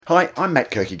Hi, I'm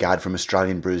Matt Kierkegaard from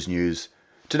Australian Brews News.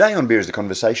 Today on Beer is the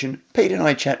Conversation, Pete and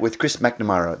I chat with Chris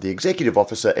McNamara, the Executive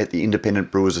Officer at the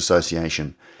Independent Brewers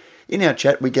Association. In our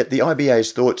chat, we get the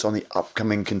IBA's thoughts on the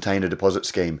upcoming container deposit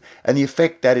scheme and the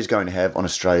effect that is going to have on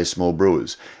Australia's small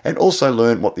brewers, and also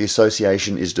learn what the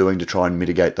association is doing to try and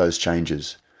mitigate those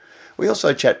changes. We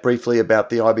also chat briefly about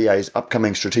the IBA's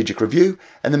upcoming strategic review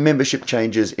and the membership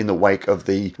changes in the wake of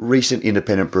the recent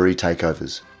independent brewery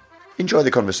takeovers. Enjoy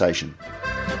the conversation.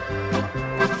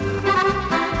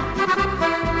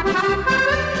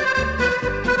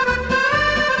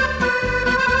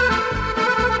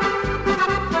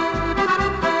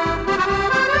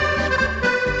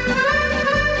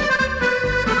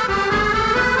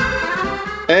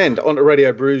 And on to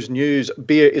Radio Brews News,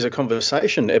 Beer is a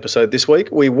Conversation episode this week.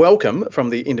 We welcome from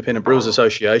the Independent Brewers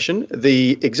Association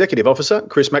the Executive Officer,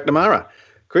 Chris McNamara.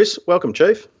 Chris, welcome,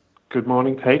 Chief. Good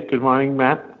morning, Pete. Good morning,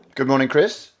 Matt. Good morning,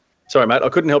 Chris. Sorry, Matt, I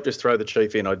couldn't help just throw the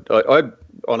Chief in. I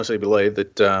honestly believe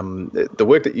that the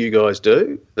work that you guys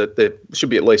do, that there should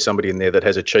be at least somebody in there that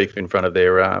has a Chief in front of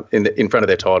their in front of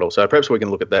their title. So perhaps we can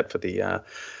look at that for the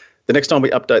next time we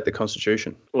update the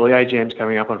Constitution. Well, the AGM's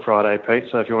coming up on Friday, Pete,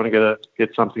 so if you want to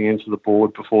get something into the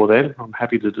board before then, I'm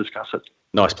happy to discuss it.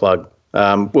 Nice plug.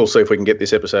 We'll see if we can get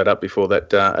this episode up before that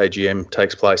AGM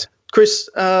takes place. Chris,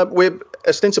 we're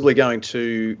ostensibly going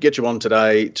to get you on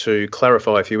today to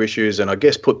clarify a few issues and I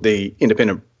guess put the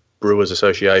Independent Brewers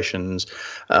Association's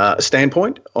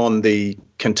standpoint on the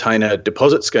container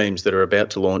deposit schemes that are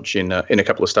about to launch in a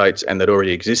couple of states and that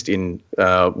already exist in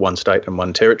one state and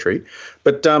one territory.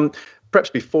 But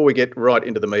perhaps before we get right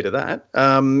into the meat of that,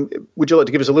 would you like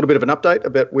to give us a little bit of an update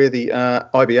about where the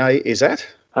IBA is at?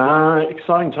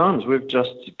 Exciting times. We've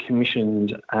just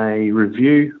commissioned a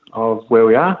review of where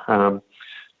we are.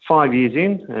 5 years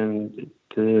in, and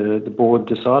the board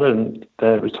decided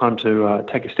that it was time to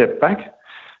take a step back.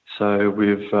 So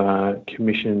we've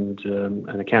commissioned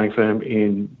an accounting firm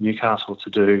in Newcastle to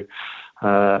do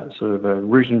sort of a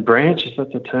root and branch, is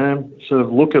that the term, sort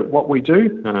of look at what we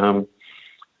do.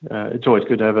 It's always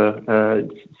good to have a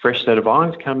fresh set of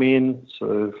eyes come in,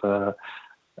 sort of,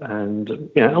 and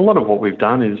a lot of what we've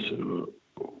done is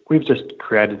we've just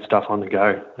created stuff on the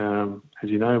go. As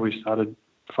you know, we started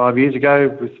 5 years ago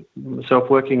with myself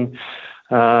working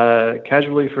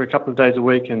casually for a couple of days a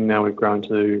week, and now we've grown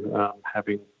to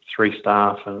having 3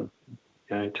 staff and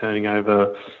turning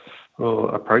over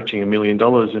approaching $1 million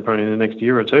in probably the next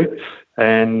year or two.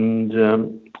 And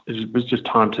it was just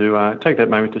time to take that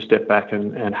moment to step back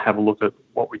and have a look at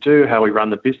what we do, how we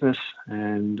run the business.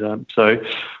 And so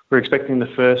we're expecting the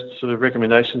first sort of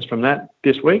recommendations from that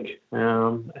this week,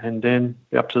 and then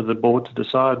up to the board to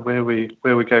decide where we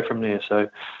go from there. So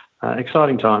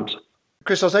exciting times.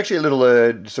 Chris, I was actually a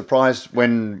little surprised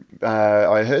when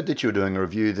I heard that you were doing a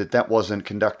review that wasn't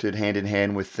conducted hand in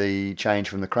hand with the change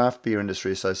from the Craft Beer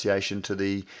Industry Association to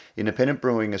the Independent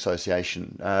Brewing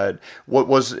Association. What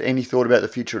was any thought about the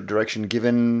future direction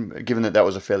given that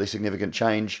was a fairly significant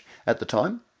change at the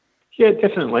time? Yeah,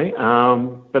 definitely.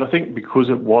 But I think because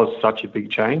it was such a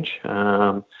big change,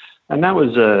 and that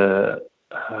was a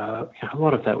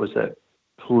lot of that was that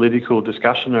political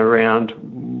discussion around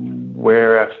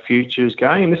where our future is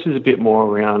going. And this is a bit more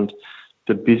around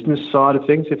the business side of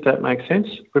things, if that makes sense.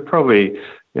 We're probably,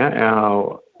 this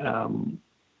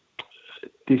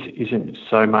isn't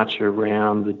so much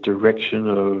around the direction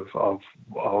of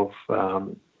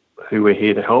who we're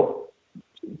here to help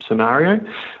scenario.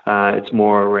 It's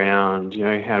more around,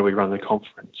 how do we run the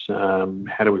conference?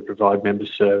 How do we provide member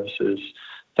services?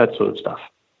 That sort of stuff.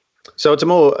 So it's a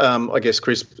more, I guess,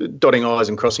 Chris, dotting I's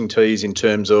and crossing T's in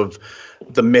terms of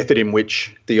the method in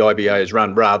which the IBA is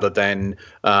run rather than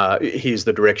here's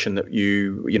the direction that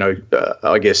you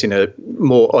I guess in a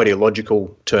more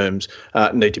ideological terms,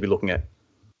 need to be looking at.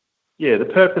 Yeah, the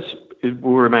purpose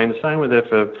will remain the same. We're there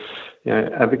for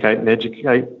advocate and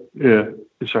educate,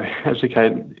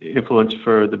 advocate and influence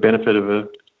for the benefit of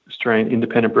Australian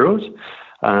independent brewers.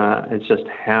 It's just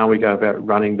how we go about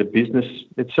running the business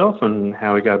itself and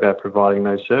how we go about providing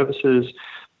those services,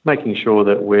 making sure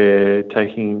that we're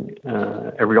taking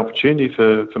every opportunity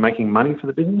for making money for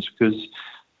the business, because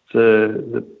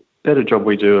the better job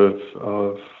we do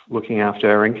of looking after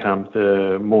our income,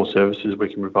 the more services we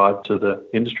can provide to the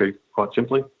industry, quite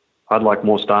simply. I'd like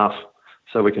more staff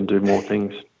so we can do more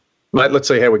things. Mate, let's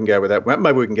see how we can go with that.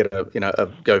 Maybe we can get a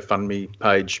GoFundMe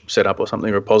page set up or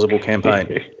something, or a possible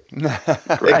campaign.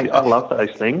 Great, I love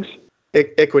those things.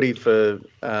 Equity for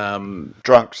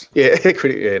drunks. Yeah,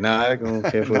 equity. Yeah, no,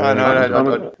 careful.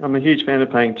 No. I'm a huge fan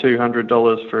of paying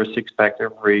 $200 for a 6-pack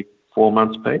every 4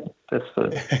 months, Pete.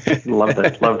 Love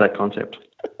that concept.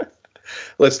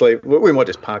 Let's leave. We might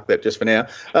just park that just for now.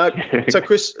 So,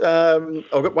 Chris,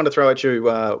 I've got one to throw at you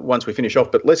once we finish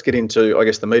off, but let's get into, I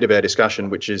guess, the meat of our discussion,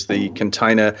 which is the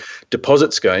container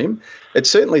deposit scheme. It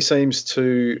certainly seems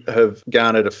to have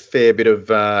garnered a fair bit of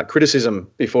criticism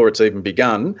before it's even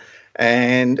begun,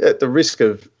 and at the risk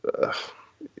of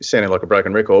sounding like a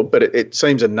broken record, but it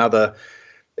seems another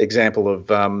example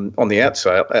of on the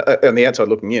outside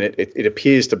looking in, it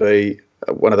appears to be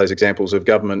one of those examples of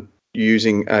government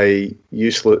using a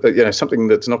useless, something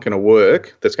that's not going to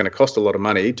work, that's going to cost a lot of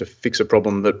money to fix a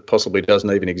problem that possibly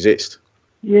doesn't even exist.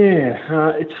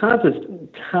 Yeah, it's hard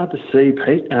to see,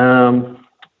 Pete.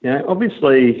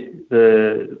 Obviously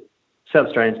the South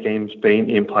Australian scheme's been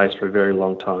in place for a very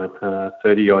long time,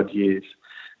 30 odd years,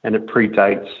 and it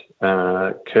predates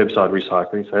curbside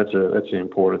recycling. So that's an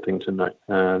important thing to note.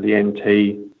 The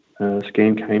NT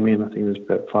scheme came in, I think it was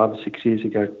about 5 or 6 years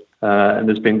ago. And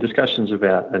there's been discussions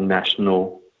about a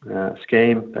national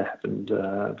scheme that happened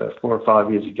about 4 or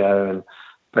 5 years ago, and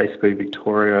basically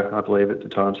Victoria, I believe at the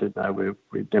time, said no,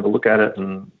 we'd never look at it,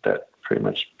 and that pretty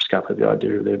much scuppered the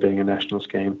idea of there being a national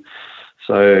scheme.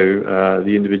 So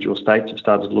the individual states have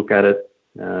started to look at it.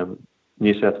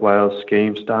 New South Wales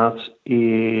scheme starts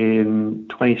in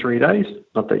 23 days.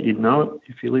 Not that you'd know it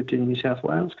if you lived in New South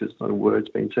Wales, because not a word's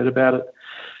been said about it.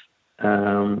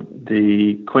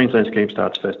 The Queensland scheme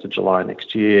starts 1st of July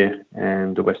next year,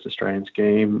 and the West Australian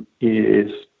scheme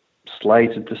is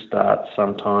slated to start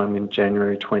sometime in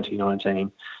January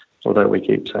 2019, although we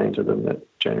keep saying to them that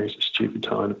January is a stupid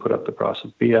time to put up the price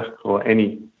of beer or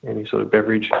any sort of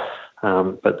beverage,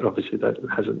 but obviously that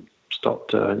hasn't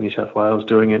stopped New South Wales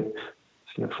doing it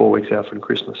 4 weeks out from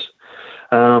Christmas.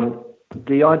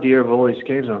 The idea of all these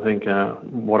schemes, I think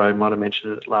what I might have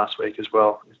mentioned last week as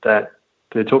well, is that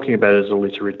they're talking about it as a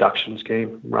litter reduction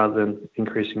scheme rather than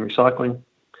increasing recycling.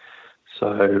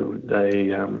 So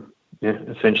they,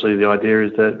 essentially the idea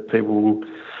is that people will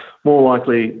more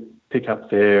likely pick up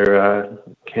their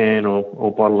can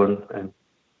or bottle and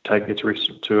take it to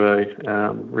a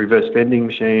reverse vending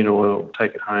machine, or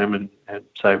take it home and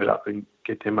save it up and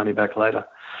get their money back later.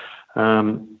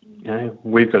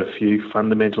 We've got a few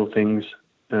fundamental things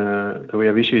that we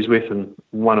have issues with, and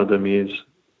one of them is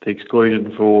the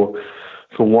exclusion for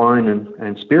wine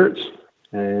and spirits.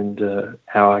 And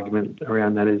our argument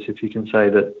around that is, if you can say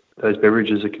that those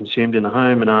beverages are consumed in the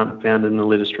home and aren't found in the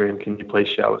litter stream, can you please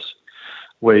show us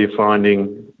where you're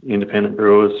finding independent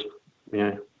brewers,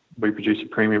 we produce a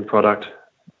premium product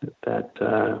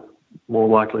that more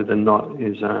likely than not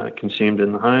is consumed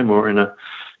in the home or in a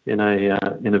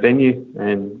venue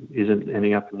and isn't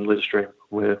ending up in the litter stream.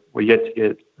 We're yet to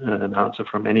get an answer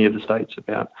from any of the states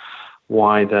about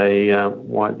why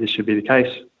this should be the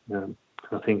case.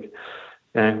 I think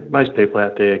most people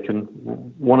out there can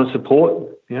want to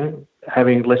support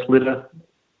having less litter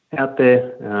out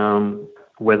there.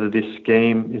 Whether this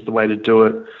scheme is the way to do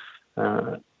it,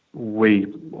 we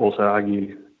also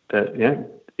argue that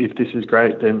if this is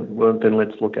great, then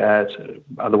let's look at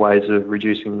other ways of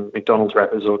reducing McDonald's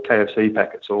wrappers or KFC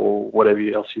packets or whatever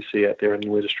else you see out there in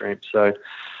the litter stream. So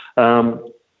and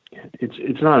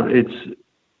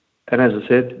as I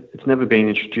said, it's never been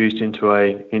introduced into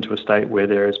a state where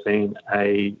there has been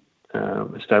a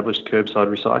established curbside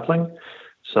recycling.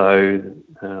 So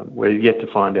we're yet to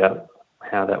find out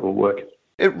how that will work.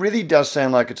 It really does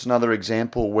sound like it's another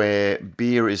example where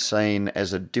beer is seen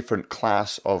as a different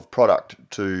class of product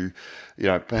to,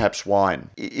 perhaps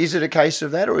wine. Is it a case of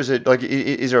that, or is it like,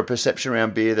 is there a perception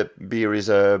around beer that beer is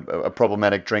a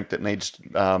problematic drink that needs,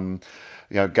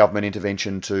 government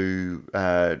intervention to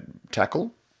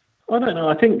tackle? I don't know.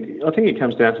 I think it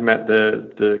comes down to, Matt,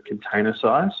 the container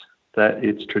size that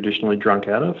it's traditionally drunk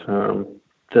out of.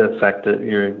 The fact that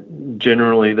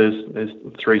generally there's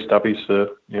 3 stubbies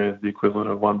for the equivalent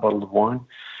of 1 bottle of wine,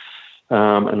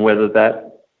 and whether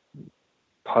that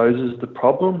poses the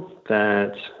problem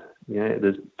that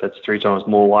that's 3 times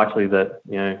more likely that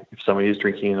if somebody is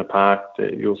drinking in a park,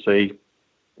 that you'll see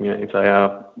if they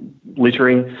are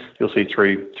littering, you'll see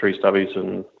three stubbies,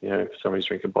 and if somebody's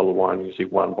drinking a bottle of wine, you see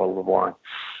 1 bottle of wine.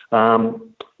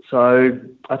 So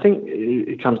I think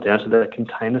it comes down to that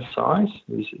container size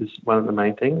is one of the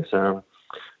main things. As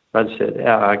I said,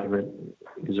 our argument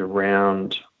is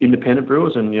around independent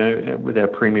brewers, and with our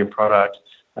premium product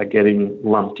are getting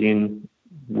lumped in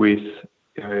with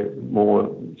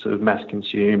more sort of mass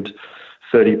consumed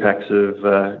 30 packs of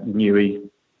Tooheys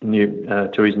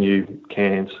new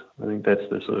cans. I think that's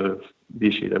the sort of the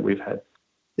issue that we've had.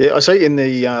 Yeah, I see in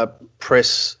the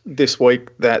press this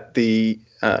week that the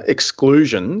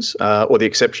exclusions or the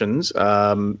exceptions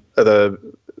are the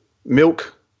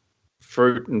milk,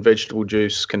 fruit and vegetable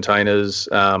juice containers,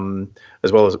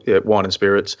 as well as wine and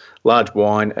spirits, large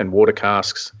wine and water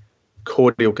casks,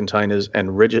 cordial containers, and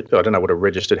I don't know what a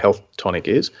registered health tonic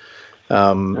is.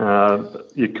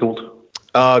 Your kilt.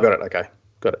 Oh, got it. Okay,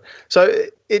 got it. So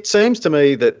it seems to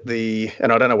me that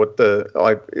and I don't know what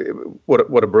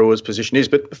a brewer's position is,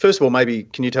 but first of all, maybe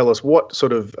can you tell us what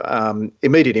sort of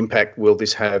immediate impact will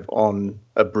this have on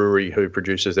a brewery who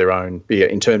produces their own beer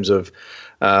in terms of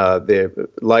their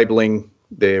labelling,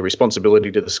 their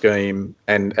responsibility to the scheme,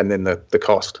 and then the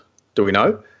cost? Do we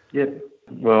know? Yeah,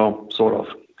 well, sort of.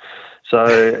 So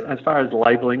as far as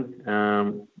labelling,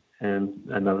 and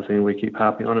another thing we keep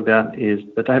harping on about is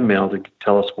that they haven't been able to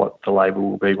tell us what the label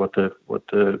will be, what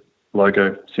the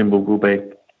logo symbol will be.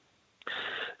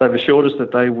 They've assured us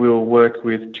that they will work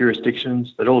with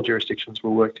jurisdictions, that all jurisdictions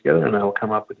will work together and they will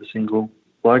come up with a single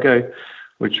logo,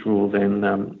 which will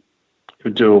then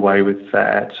do away with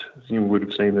that. You would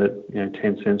have seen that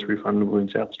 10 cents refundable in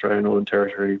South Australia, Northern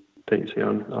Territory that you see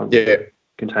on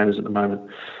containers at the moment.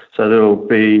 So there will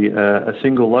be a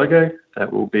single logo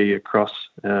that will be across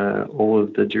all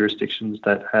of the jurisdictions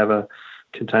that have a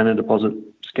container deposit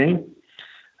scheme.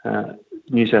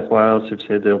 New South Wales have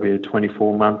said there'll be a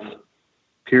 24-month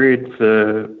period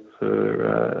for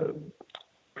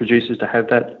producers to have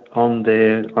that on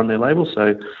their label.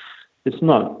 So it's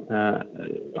not a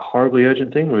horribly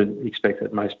urgent thing. We expect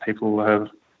that most people will have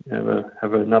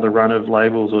another run of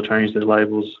labels or change their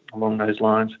labels along those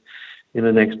lines in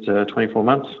the next 24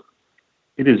 months.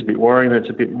 It is a bit worrying that it's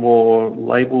a bit more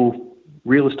label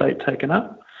real estate taken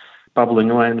up. Bubbling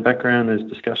away in the background, there's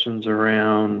discussions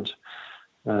around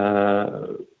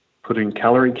putting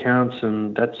calorie counts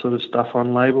and that sort of stuff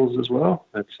on labels as well.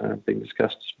 That's being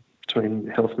discussed between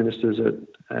health ministers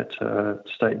at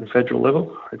state and federal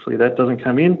level. Hopefully that doesn't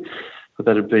come in, but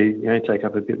that'd be take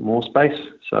up a bit more space.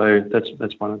 So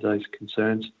that's one of those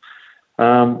concerns.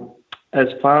 As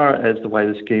far as the way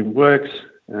the scheme works,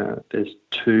 there's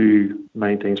two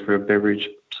main things for a beverage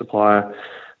supplier.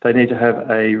 They need to have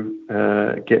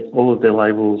get all of their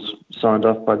labels signed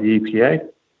off by the EPA.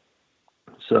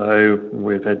 So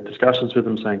we've had discussions with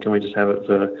them saying, can we just have it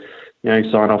for,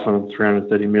 sign off on a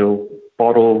 330 ml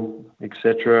bottle,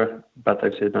 etc. But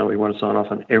they've said, no, we want to sign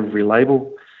off on every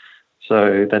label.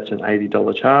 So that's an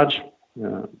 $80 charge,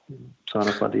 sign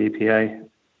off by the EPA.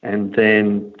 And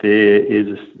then there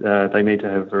is, they need to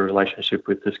have a relationship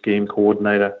with the scheme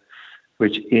coordinator,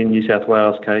 which in New South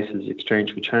Wales case is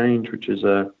Exchange for Change, which is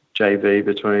a JV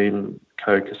between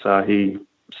Coke, Asahi,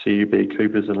 CUB,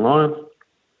 Coopers and Lion.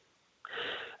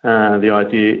 The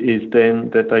idea is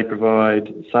then that they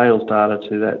provide sales data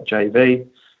to that JV,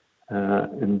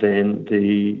 and then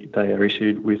they are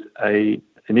issued with an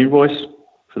invoice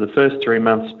for the first 3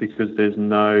 months because there's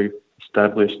no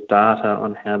established data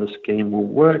on how the scheme will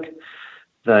work.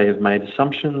 They have made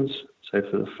assumptions. So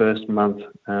for the first month,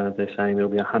 they're saying there'll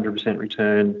be 100%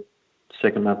 return,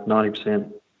 second month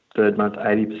 90%, third month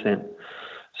 80%.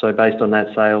 So based on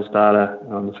that sales data,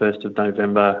 on the 1st of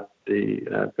November, the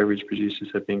beverage producers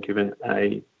have been given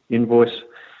an invoice.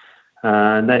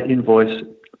 And that invoice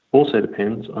also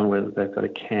depends on whether they've got a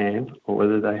can or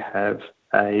whether they have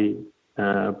a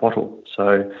bottle.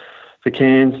 So for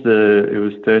cans, it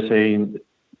was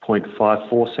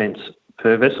 13.54 cents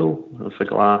per vessel. For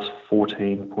glass,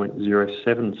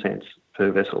 14.07 cents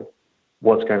per vessel.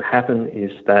 What's going to happen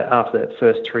is that after that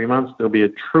first 3 months, there'll be a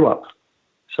true-up.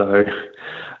 So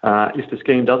if the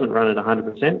scheme doesn't run at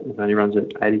 100%, it only runs at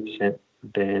 80%,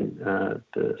 then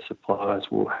the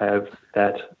suppliers will have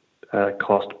that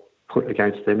cost put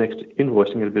against their next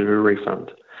invoice and get a bit of a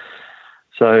refund.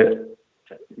 So,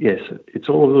 yes, it's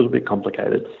all a little bit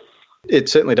complicated. It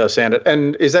certainly does sound it.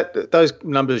 And is that those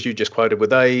numbers you just quoted, are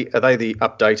they the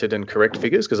updated and correct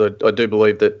figures? Because I do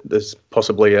believe that there's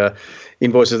possibly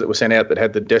invoices that were sent out that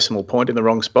had the decimal point in the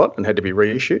wrong spot and had to be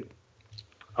reissued.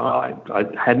 I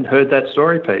hadn't heard that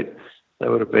story, Pete. That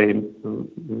would have been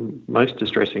most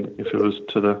distressing if it was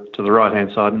to the right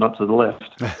hand side and not to the left.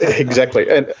 Exactly,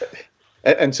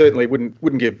 and certainly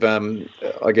wouldn't give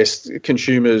I guess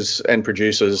consumers and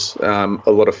producers a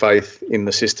lot of faith in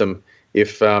the system.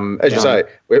 If, as you say,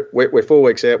 we're 4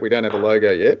 weeks out, we don't have a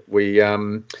logo yet.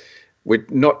 We're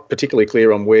not particularly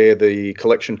clear on where the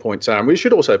collection points are. And we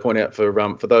should also point out for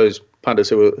those punters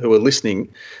who are listening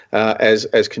as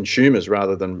consumers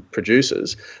rather than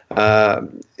producers,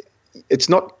 it's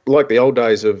not like the old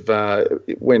days of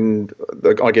when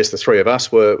I guess the three of us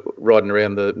were riding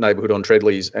around the neighbourhood on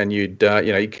treadleys, and you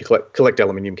could collect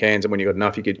aluminium cans, and when you got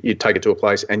enough, you'd take it to a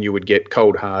place and you would get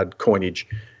cold hard coinage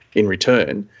in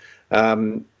return.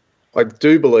 I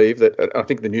do believe that, I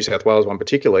think the New South Wales one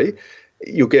particularly,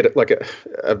 you'll get like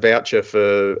a voucher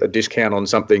for a discount on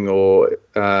something or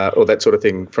that sort of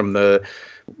thing from the,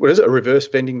 what is it, a reverse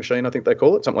vending machine, I think they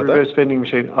call it, something like that? Reverse vending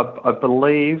machine, I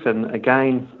believe, and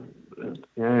again,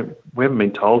 we haven't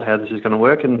been told how this is going to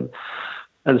work. And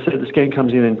as I said, the scheme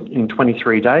comes in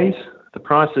 23 days. The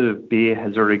price of beer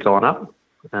has already gone up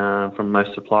from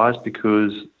most suppliers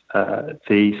because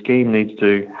the scheme needs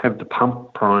to have the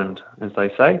pump primed, as they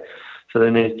say. So there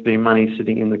needs to be money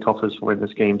sitting in the coffers for when the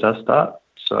scheme does start.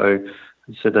 So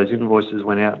as I said, those invoices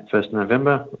went out 1st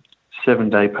November,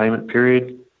 7-day payment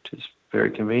period, which is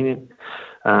very convenient.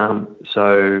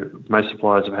 So most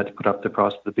suppliers have had to put up the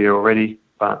price of the beer already,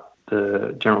 but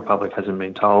the general public hasn't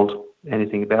been told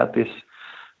anything about this.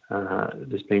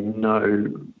 There's been no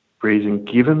reason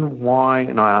given why,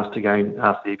 and I asked the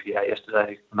EPA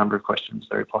yesterday a number of questions.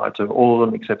 They replied to all of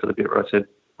them except for the bit where I said,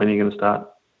 when are you going to start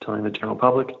telling the general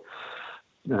public?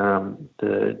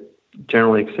 The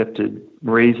generally accepted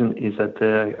reason is that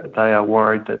they are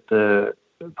worried that the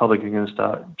public are going to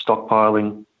start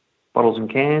stockpiling bottles and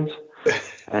cans,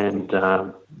 and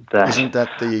that isn't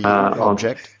that the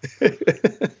object?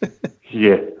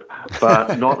 Yeah,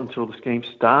 but not until the scheme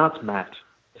starts, Matt.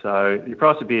 So your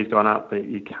price of beer has gone up, but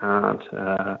you can't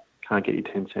get your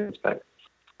 10 cents back.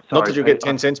 Not that you'll get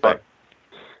 10 cents back.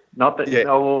 Not that. Yeah.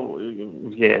 Oh, well,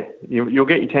 yeah. You'll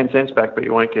get your 10 cents back, but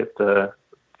you won't get the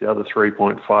other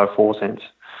 3.54 cents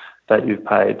that you've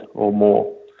paid or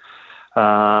more.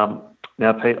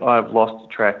 Now, Pete, I've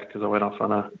lost track because I went off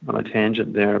on a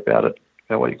tangent there about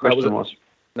what your question was.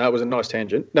 No, it was a nice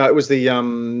tangent. No, it was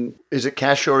the. Is it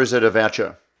cash or is it a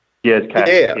voucher? Yeah, it's cash.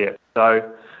 Yeah.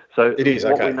 So it is.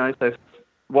 What okay.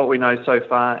 What we know so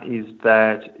far is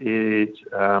that it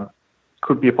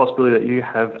could be a possibility that you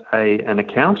have an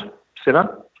account set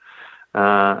up.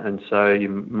 And so you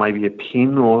maybe a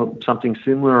PIN or something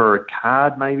similar, or a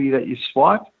card maybe that you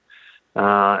swipe,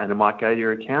 and it might go to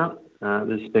your account.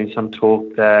 There's been some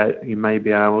talk that you may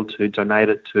be able to donate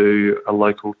it to a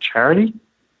local charity,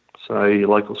 so your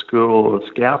local school or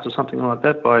Scouts or something like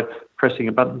that, by pressing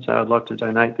a button, say, I'd like to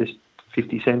donate this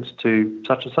 50 cents to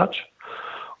such and such.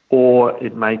 Or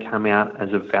it may come out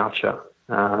as a voucher,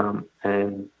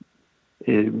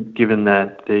 given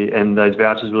that those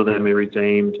vouchers will then be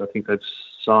redeemed. I think they've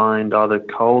signed either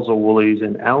Coles or Woolies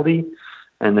and Aldi,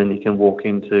 and then you can walk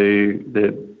into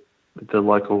the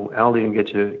local Aldi and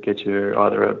get your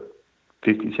either a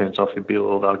 50 cents off your bill,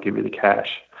 or they'll give you the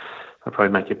cash. They'll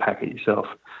probably make you pack it yourself.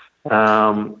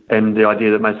 And the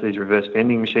idea that most of these reverse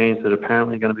vending machines that are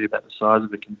apparently going to be about the size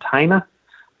of a container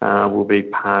will be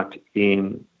parked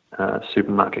in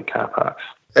supermarket car parks.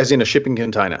 As in a shipping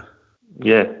container?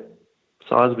 Yeah,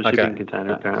 size of a shipping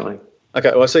container apparently. Okay,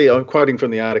 well, I see, I'm quoting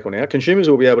from the article now. Consumers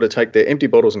will be able to take their empty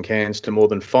bottles and cans to more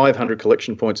than 500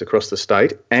 collection points across the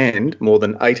state and more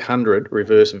than 800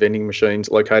 reverse vending machines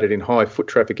located in high foot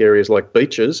traffic areas like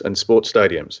beaches and sports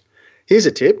stadiums. Here's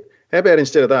a tip. How about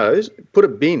instead of those, put a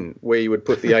bin where you would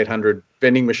put the 800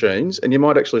 vending machines, and you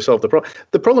might actually solve the problem.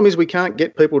 The problem is we can't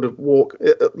get people to walk.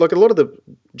 Like a lot of the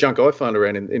junk I find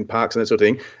around in parks and that sort of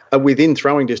thing are within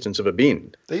throwing distance of a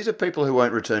bin. These are people who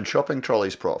won't return shopping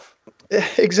trolleys, Prof.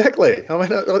 Exactly. I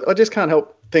mean, I just can't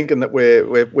help thinking that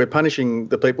we're punishing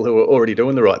the people who are already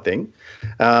doing the right thing.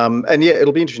 And yeah,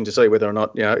 it'll be interesting to see whether or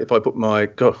not, if I put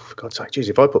for God's sake,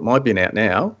 if I put my bin out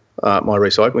now, my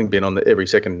recycling bin on every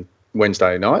second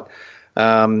Wednesday night,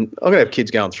 I'm going to have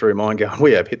kids going through mine going,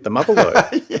 we have hit the muzzle.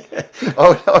 Yeah,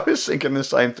 I was thinking the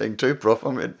same thing too, Prof.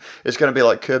 I mean, it's going to be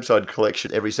like curbside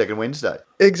collection every second Wednesday.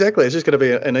 Exactly. It's just going to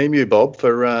be an emu bob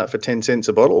for 10 cents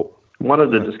a bottle. One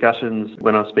of the discussions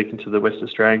when I was speaking to the West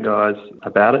Australian guys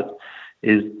about it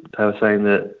is they were saying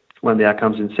that one of the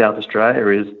outcomes in South Australia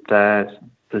is that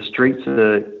the streets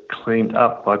are cleaned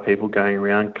up by people going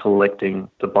around collecting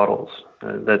the bottles.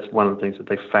 That's one of the things that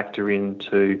they factor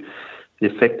into the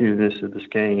effectiveness of the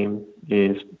scheme,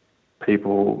 is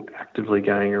people actively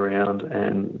going around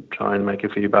and trying to make a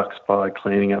few bucks by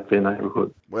cleaning up their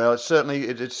neighbourhood. Well, it's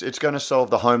going to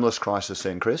solve the homeless crisis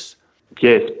then, Chris.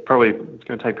 Yes, probably it's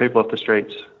going to take people off the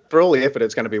streets. For all the effort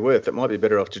it's going to be worth, it might be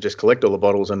better off to just collect all the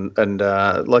bottles and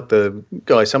like the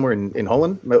guy somewhere in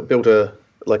Holland built a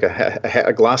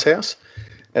glass house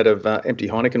out of empty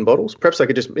Heineken bottles. Perhaps they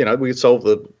could just, we could solve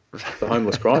the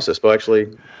homeless crisis by actually,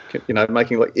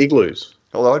 making like igloos.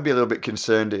 Although I'd be a little bit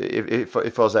concerned if I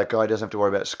was that guy, he doesn't have to worry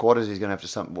about squatters. He's going to have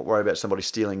to worry about somebody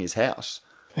stealing his house.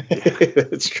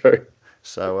 That's true.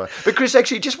 So, but Chris,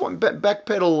 actually, just want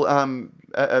backpedal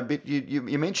a bit.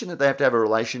 You mentioned that they have to have a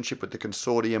relationship with the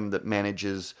consortium that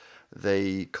manages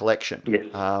the collection. Yes.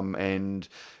 And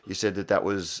you said that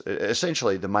was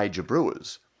essentially the major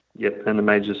brewers. Yep, and the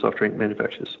major soft drink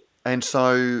manufacturers. And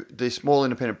so the small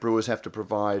independent brewers have to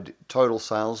provide total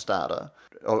sales data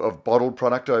of bottled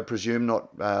product, I presume,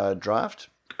 not draft?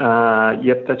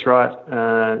 Yep, that's right.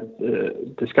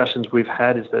 The discussions we've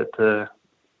had is that,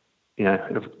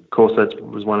 of course, that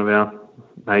was one of our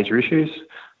major issues.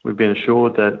 We've been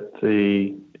assured that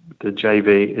the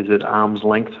JV is at arm's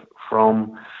length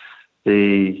from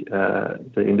the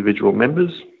individual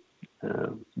members.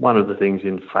 One of the things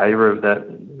in favour of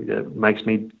that makes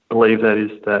me believe that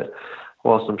is that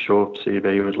whilst I'm sure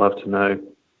CB would love to know,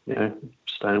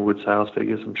 Stone and Wood sales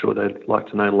figures, I'm sure they'd like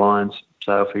to know Lions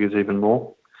sales figures even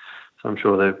more. So I'm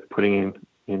sure they're putting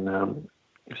in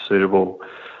suitable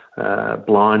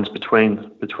blinds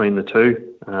between the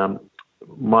two.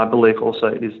 My belief also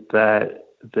is that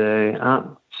they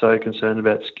aren't so concerned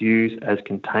about SKUs as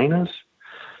containers.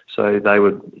 So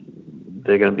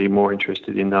they're going to be more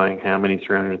interested in knowing how many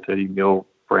 330ml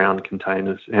brown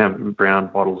containers, brown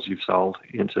bottles you've sold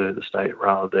into the state,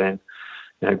 rather than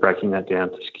breaking that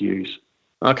down to SKUs.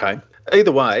 Okay.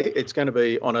 Either way, it's going to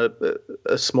be on a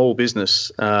small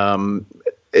business.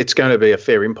 It's going to be a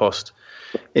fair impost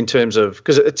in terms of,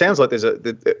 because it sounds like there's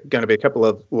going to be a couple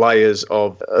of layers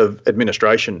of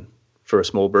administration for a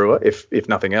small brewer, if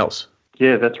nothing else.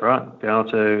 Yeah, that's right. People are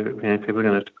going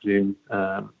to have to put in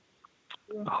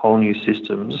whole new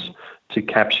systems to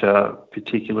capture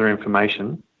particular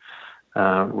information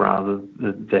rather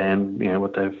than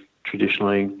what they've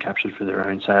traditionally captured for their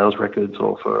own sales records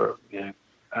or for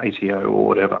ATO or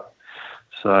whatever.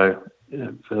 So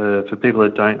for people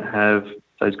that don't have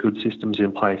those good systems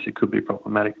in place, it could be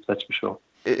problematic, that's for sure.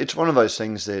 It's one of those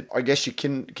things that I guess you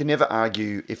can never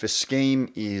argue if a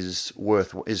scheme is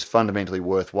fundamentally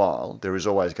worthwhile. There is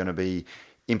always going to be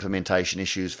implementation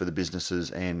issues for the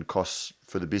businesses and costs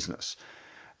for the business.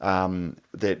 If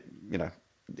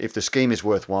the scheme is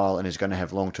worthwhile and is going to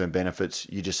have long-term benefits,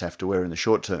 you just have to wear in the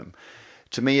short term.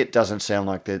 To me, it doesn't sound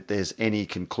like that there's any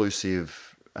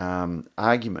conclusive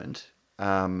argument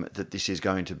that this is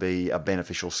going to be a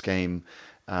beneficial scheme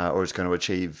or it's going to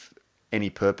achieve any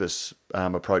purpose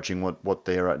approaching what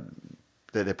they're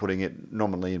putting it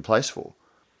nominally in place for.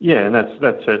 Yeah, and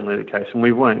that's certainly the case, and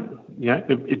we won't.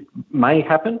 It may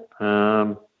happen.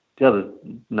 The other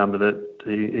number that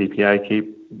the EPA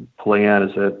keep pulling out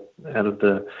is that out of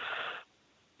the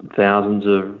thousands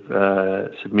of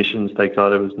submissions they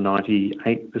got, it was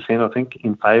 98%, I think,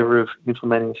 in favour of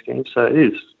implementing the scheme. So it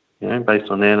is,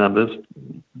 based on their numbers,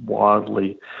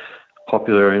 wildly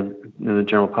popular in the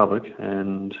general public.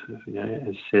 And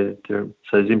as said,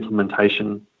 there's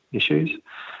implementation issues.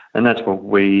 And that's what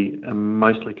we are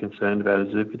mostly concerned about,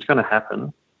 is if it's going to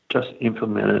happen, just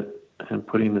implement it and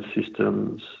put in the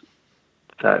systems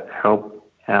that help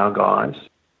our guys.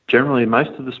 Generally,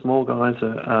 most of the small guys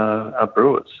are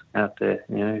brewers out there,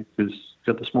 because you've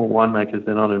got the small winemakers,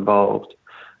 they're not involved.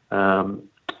 There's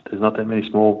not that many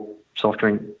small soft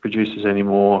drink producers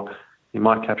anymore. You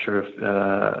might capture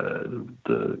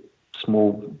the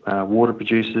small water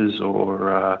producers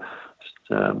or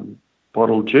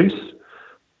bottled juice,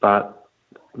 but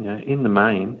in the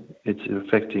main, it's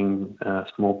affecting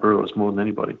small brewers more than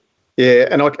anybody. Yeah,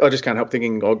 and I just can't help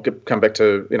thinking, I'll come back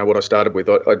to what I started with.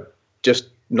 I just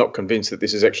not convinced that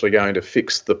this is actually going to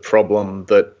fix the problem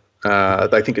that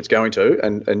they think it's going to,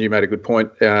 and you made a good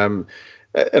point.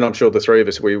 And I'm sure the three of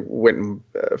us, we went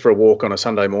for a walk on a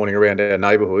Sunday morning around our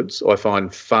neighbourhoods. I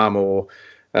find far more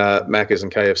Macca's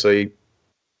and KFC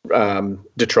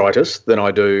detritus than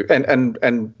I do,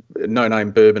 and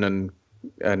no-name bourbon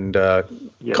and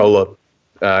cola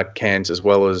cans as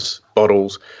well as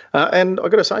bottles. And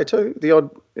I've got to say too, the odd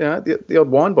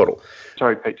wine bottle.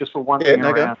 Sorry, Pete, just for one thing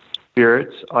around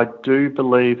spirits, I do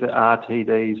believe that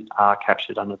RTDs are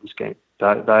captured under the scheme. They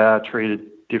are treated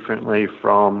differently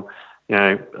from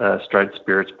straight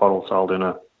spirits bottle sold in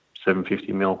a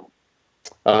 750ml.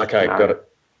 Okay, got it.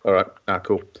 All right,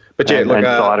 cool. But and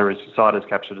cider's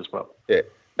captured as well. Yeah,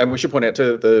 and we should point out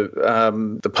too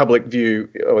the public view,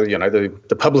 or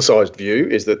the publicised view,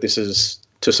 is that this is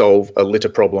to solve a litter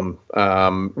problem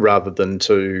rather than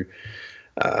to,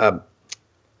 I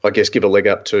guess, give a leg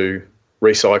up to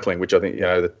recycling, which I think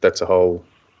that's a whole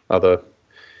other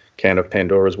can of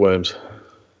Pandora's worms.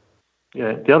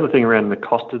 Yeah, the other thing around the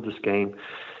cost of the scheme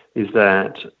is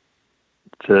that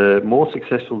the more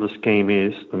successful the scheme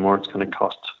is, the more it's going to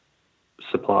cost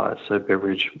suppliers, so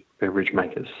beverage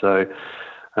makers. So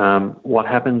what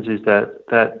happens is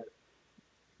that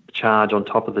charge on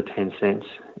top of the 10 cents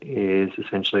is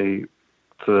essentially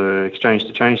for exchange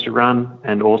to change to run,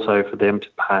 and also for them to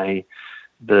pay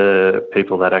the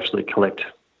people that actually collect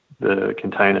the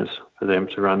containers for them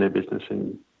to run their business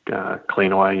and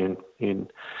clean away in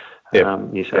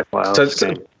New South Wales So it's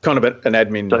scheme. kind of an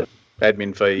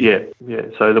admin fee. Yeah.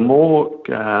 So the more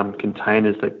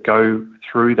containers that go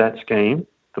through that scheme,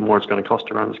 the more it's going to cost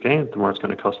to run the scheme, the more it's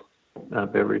going to cost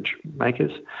beverage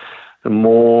makers. The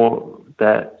more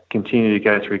that continue to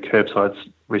go through curbside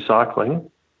recycling,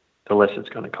 the less it's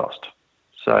going to cost.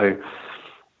 So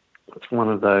it's one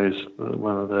of those. I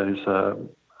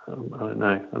don't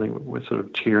know. I think we're sort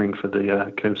of cheering for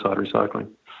the curbside recycling.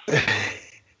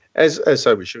 As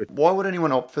so we should. Why would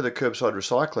anyone opt for the curbside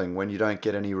recycling when you don't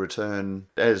get any return?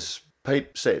 As Pete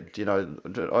said,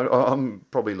 I'm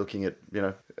probably looking at,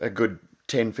 a good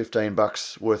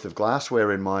 $10-15 worth of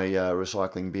glassware in my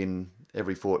recycling bin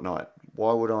every fortnight.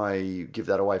 Why would I give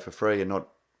that away for free and not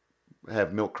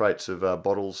have milk crates of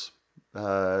bottles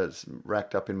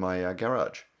racked up in my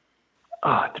garage?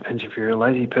 Oh, it depends if you're a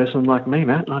lazy person like me,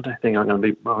 Matt. I don't think I'm going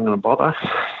to bother.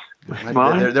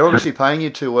 Mate, they're obviously paying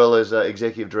you too well as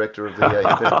executive director of the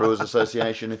Independent Brewers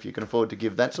Association if you can afford to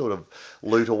give that sort of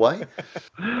loot away.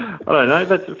 I don't know.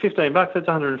 That's $15. That's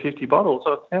 150 bottles.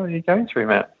 So how are you going through,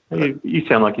 Matt? You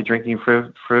sound like you're drinking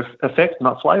for effect,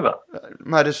 not flavour.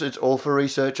 Mate, it's all for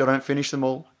research. I don't finish them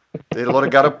all. There's a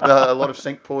lot of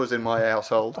sink pours in my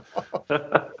household.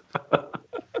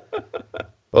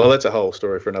 Well, that's a whole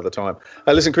story for another time.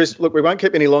 Listen, Chris, look, we won't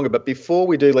keep any longer, but before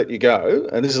we do let you go,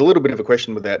 and this is a little bit of a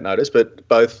question without notice, but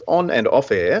both on and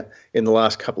off air in the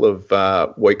last couple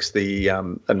of weeks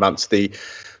and months, the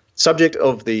subject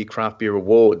of the Craft Beer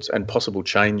Awards and possible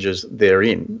changes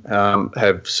therein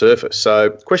have surfaced.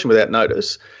 So, question without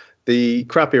notice, the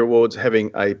Craft Beer Awards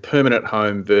having a permanent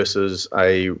home versus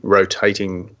a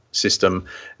rotating system,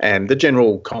 and the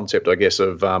general concept, I guess,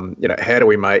 of how do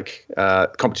we make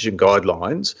competition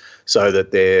guidelines so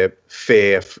that they're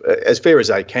fair, as fair as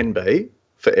they can be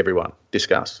for everyone.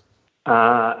 Discuss.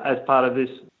 As part of this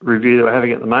review that we're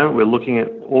having at the moment, we're looking at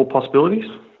all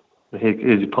possibilities.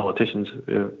 Here's the politician's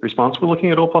response. We're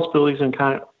looking at all possibilities and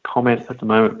can't comment at the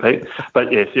moment, Pete.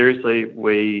 But yeah, seriously,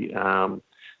 we're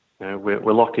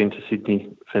locked into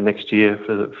Sydney for next year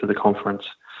for the conference.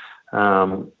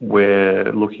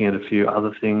 We're looking at a few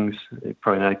other things. You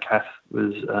probably know Kath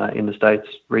was in the States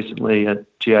recently at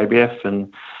GABF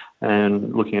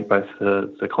and looking at both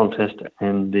the contest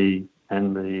and the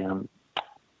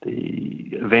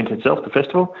event itself, the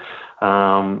festival.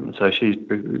 So she's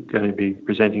going to be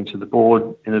presenting to the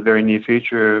board in the very near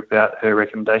future about her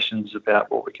recommendations about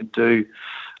what we can do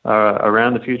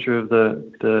around the future of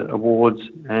the awards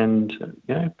and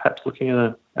perhaps looking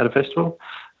at a festival.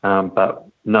 But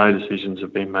no decisions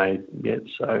have been made yet,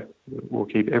 so we'll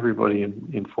keep everybody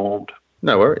informed.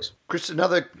 No worries. Chris,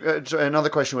 another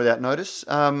question without notice.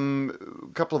 A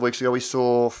couple of weeks ago, we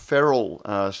saw Feral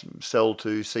sell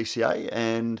to CCA,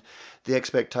 and the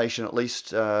expectation, at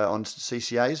least on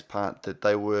CCA's part, that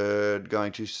they were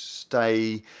going to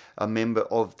stay a member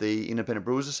of the Independent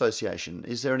Brewers Association.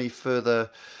 Is there any further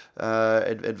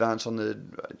advance on the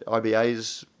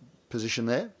IBA's position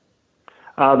there?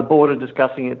 The board are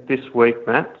discussing it this week,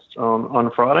 Matt, on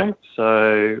Friday.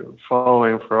 So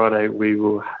following Friday, we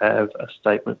will have a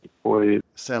statement for you.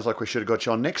 Sounds like we should have got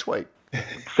you on next week.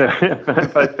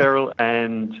 Both Feral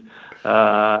and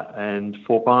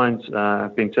Four Pines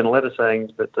have been sent a letter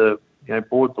saying that the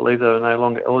board believe they are no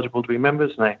longer eligible to be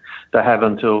members, and they have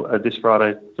until this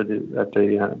Friday at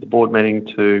the board meeting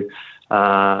to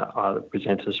either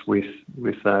present us with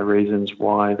reasons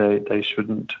why they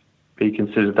shouldn't be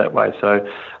considered that way. So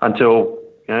until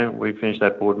we finish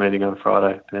that board meeting on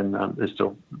Friday, then there's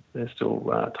still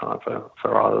time for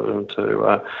either of them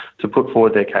to put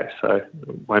forward their case. So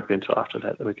it won't be until after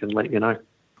that we can let you know.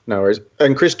 No worries.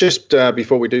 And Chris, just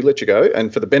before we do let you go,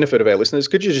 and for the benefit of our listeners,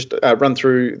 could you just run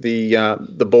through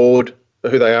the board,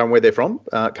 who they are and where they're from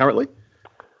currently?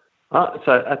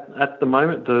 So at the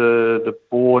moment, the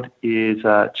board is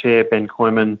Chair Ben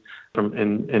Koyman from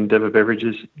Endeavour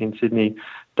Beverages in Sydney,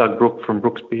 Doug Brook from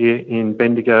Brooks Beer in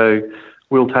Bendigo,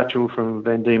 Will Tatchell from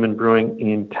Van Diemen Brewing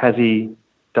in Tassie,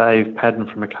 Dave Padden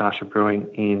from Akasha Brewing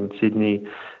in Sydney,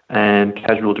 and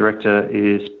casual director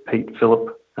is Pete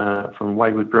Phillip from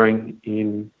Wayward Brewing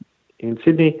in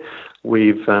Sydney.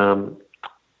 We've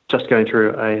just going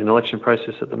through an election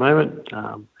process at the moment.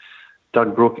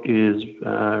 Doug Brook is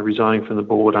resigning from the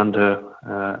board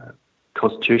under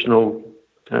constitutional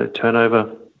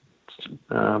turnover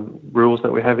rules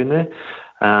that we have in there.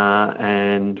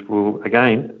 And we'll,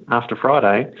 again, after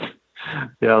Friday,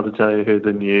 be able to tell you who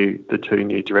the two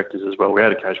new directors as well. We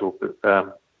had a casual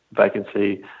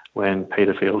vacancy when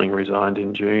Peter Fielding resigned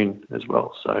in June as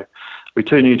well. So we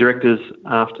two new directors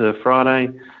after Friday,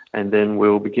 and then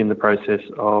we'll begin the process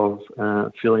of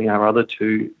filling our other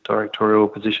 2 directorial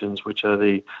positions, which are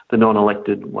the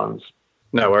non-elected ones.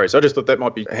 No worries. I just thought that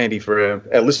might be handy for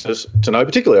our listeners to know,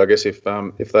 particularly, I guess, if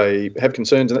they have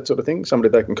concerns and that sort of thing,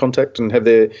 somebody they can contact and have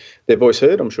their voice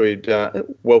heard. I'm sure you'd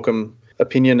welcome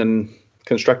opinion and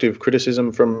constructive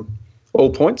criticism from all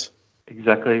points.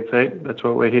 Exactly, Pete. That's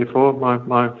what we're here for.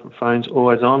 My phone's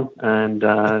always on, and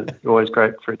always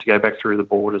great for it to go back through the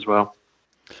board as well.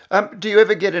 Do you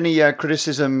ever get any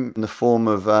criticism in the form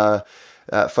of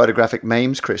photographic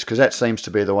memes, Chris? Because that seems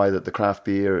to be the way that the craft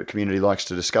beer community likes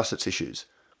to discuss its issues.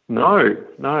 No,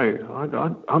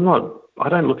 I'm not. I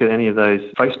don't look at any of those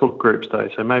Facebook groups though,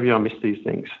 so maybe I miss these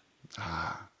things.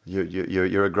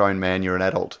 You're a grown man. You're an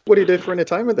adult. What do you do for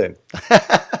entertainment then?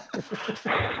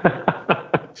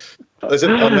 On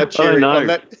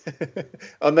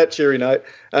that cheery note,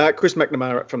 Chris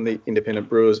McNamara from the Independent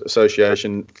Brewers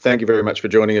Association, thank you very much for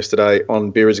joining us today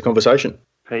on Beer is a Conversation.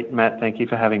 Pete, Matt, thank you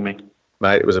for having me.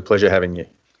 Mate, it was a pleasure having you.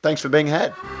 Thanks for being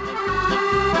had.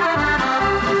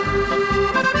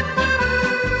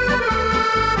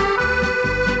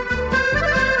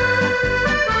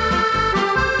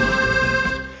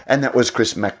 And that was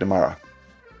Chris McNamara.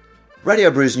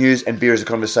 Radio Brews News and Beer is a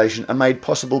Conversation are made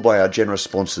possible by our generous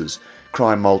sponsors,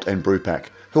 Crime Malt and Brewpack,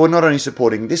 who are not only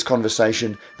supporting this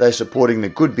conversation, they are supporting the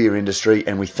good beer industry,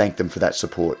 and we thank them for that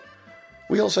support.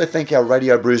 We also thank our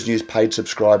Radio Brews News paid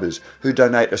subscribers who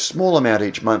donate a small amount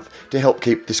each month to help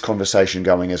keep this conversation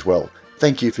going as well.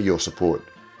 Thank you for your support.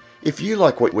 If you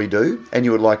like what we do and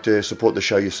you would like to support the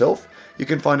show yourself, you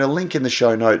can find a link in the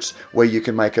show notes where you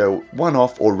can make a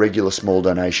one-off or regular small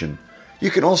donation. You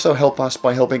can also help us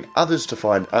by helping others to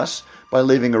find us by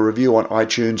leaving a review on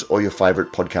iTunes or your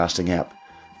favourite podcasting app.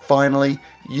 Finally,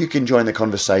 you can join the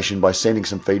conversation by sending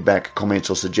some feedback, comments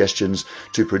or suggestions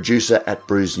to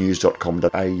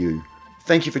producer@brewsnews.com.au.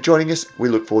 Thank you for joining us. We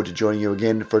look forward to joining you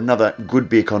again for another good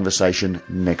beer conversation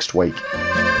next week.